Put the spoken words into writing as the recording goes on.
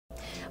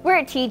We're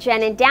at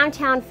TGen in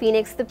downtown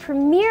Phoenix, the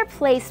premier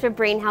place for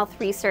brain health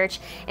research.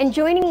 And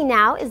joining me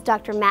now is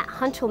Dr. Matt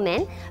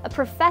Huentelman, a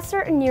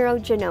professor in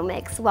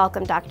neurogenomics.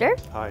 Welcome, doctor.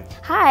 Hi.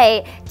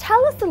 Hi.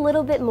 Tell us a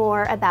little bit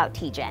more about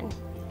TGen.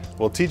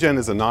 Well, TGen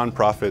is a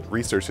nonprofit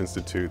research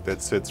institute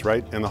that sits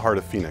right in the heart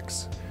of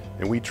Phoenix.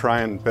 And we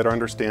try and better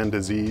understand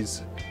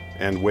disease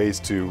and ways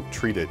to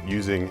treat it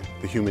using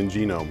the human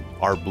genome,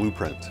 our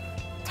blueprint.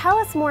 Tell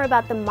us more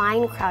about the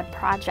MindCrowd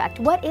project.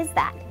 What is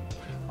that?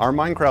 Our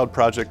MindCrowd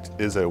project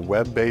is a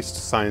web-based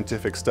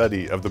scientific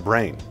study of the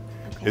brain.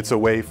 Okay. It's a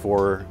way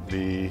for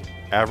the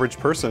average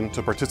person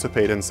to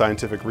participate in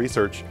scientific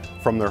research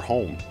from their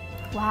home.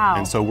 Wow.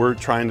 And so we're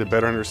trying to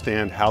better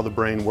understand how the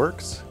brain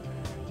works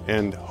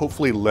and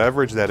hopefully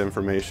leverage that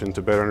information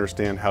to better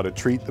understand how to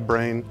treat the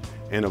brain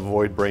and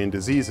avoid brain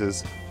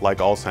diseases like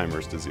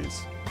Alzheimer's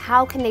disease.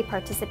 How can they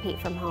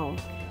participate from home?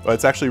 Well,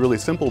 it's actually really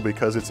simple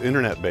because it's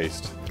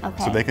internet-based.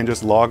 Okay. So they can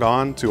just log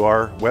on to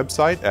our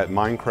website at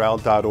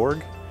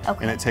mindcrowd.org.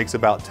 Okay. And it takes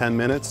about 10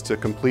 minutes to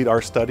complete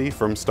our study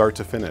from start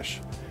to finish.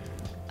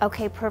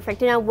 Okay,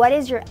 perfect. Now, what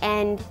is your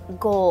end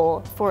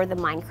goal for the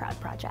MindCrowd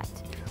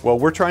project? Well,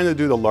 we're trying to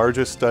do the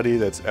largest study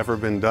that's ever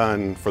been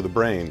done for the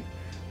brain.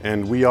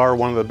 And we are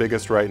one of the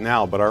biggest right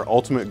now, but our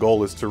ultimate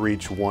goal is to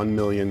reach 1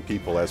 million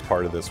people as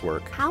part of this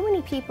work. How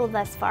many people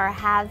thus far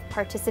have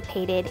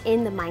participated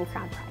in the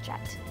MindCrowd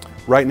project?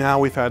 Right now,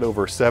 we've had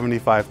over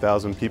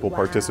 75,000 people Wow.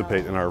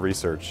 participate in our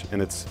research,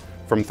 and it's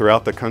from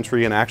throughout the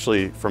country and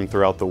actually from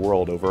throughout the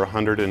world. Over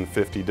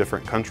 150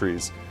 different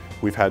countries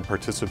we've had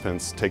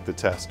participants take the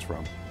test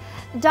from.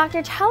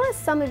 Doctor, tell us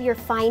some of your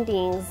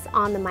findings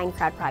on the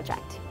MindCrowd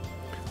project.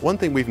 One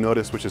thing we've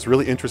noticed, which is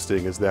really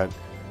interesting, is that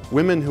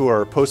women who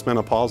are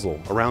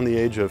postmenopausal, around the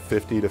age of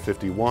 50 to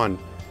 51,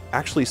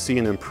 actually see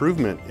an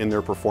improvement in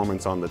their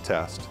performance on the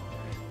test.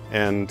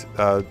 And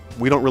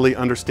we don't really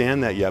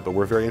understand that yet, but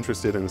we're very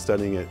interested in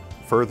studying it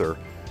further.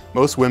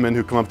 Most women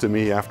who come up to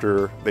me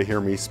after they hear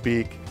me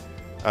speak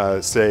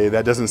say,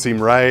 that doesn't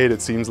seem right, it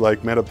seems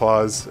like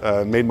menopause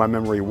made my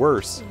memory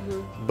worse.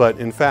 Mm-hmm. But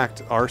in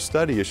fact, our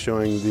study is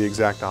showing the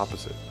exact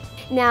opposite.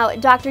 Now,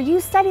 doctor, you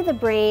study the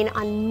brain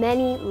on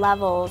many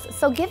levels,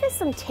 so give us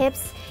some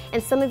tips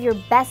and some of your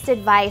best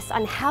advice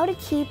on how to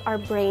keep our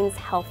brains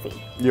healthy.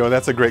 You know,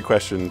 that's a great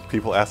question.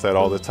 People ask that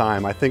all the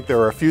time. I think there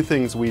are a few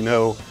things we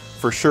know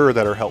for sure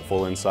that are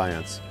helpful in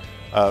science.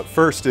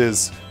 First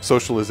is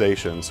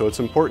socialization. So it's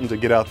important to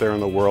get out there in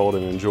the world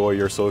and enjoy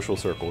your social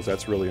circles.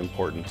 That's really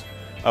important.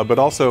 But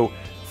also,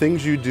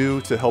 things you do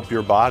to help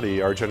your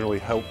body are generally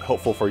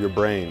helpful for your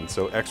brain.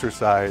 So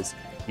exercise,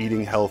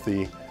 eating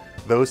healthy,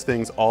 those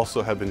things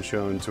also have been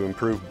shown to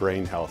improve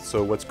brain health.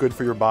 So what's good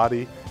for your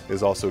body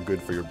is also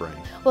good for your brain.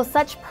 Well,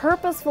 such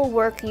purposeful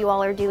work you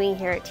all are doing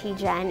here at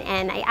TGen,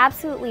 and I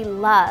absolutely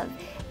love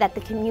that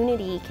the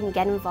community can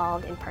get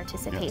involved and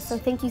participate. Yes. So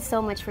thank you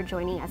so much for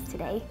joining us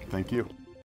today. Thank you.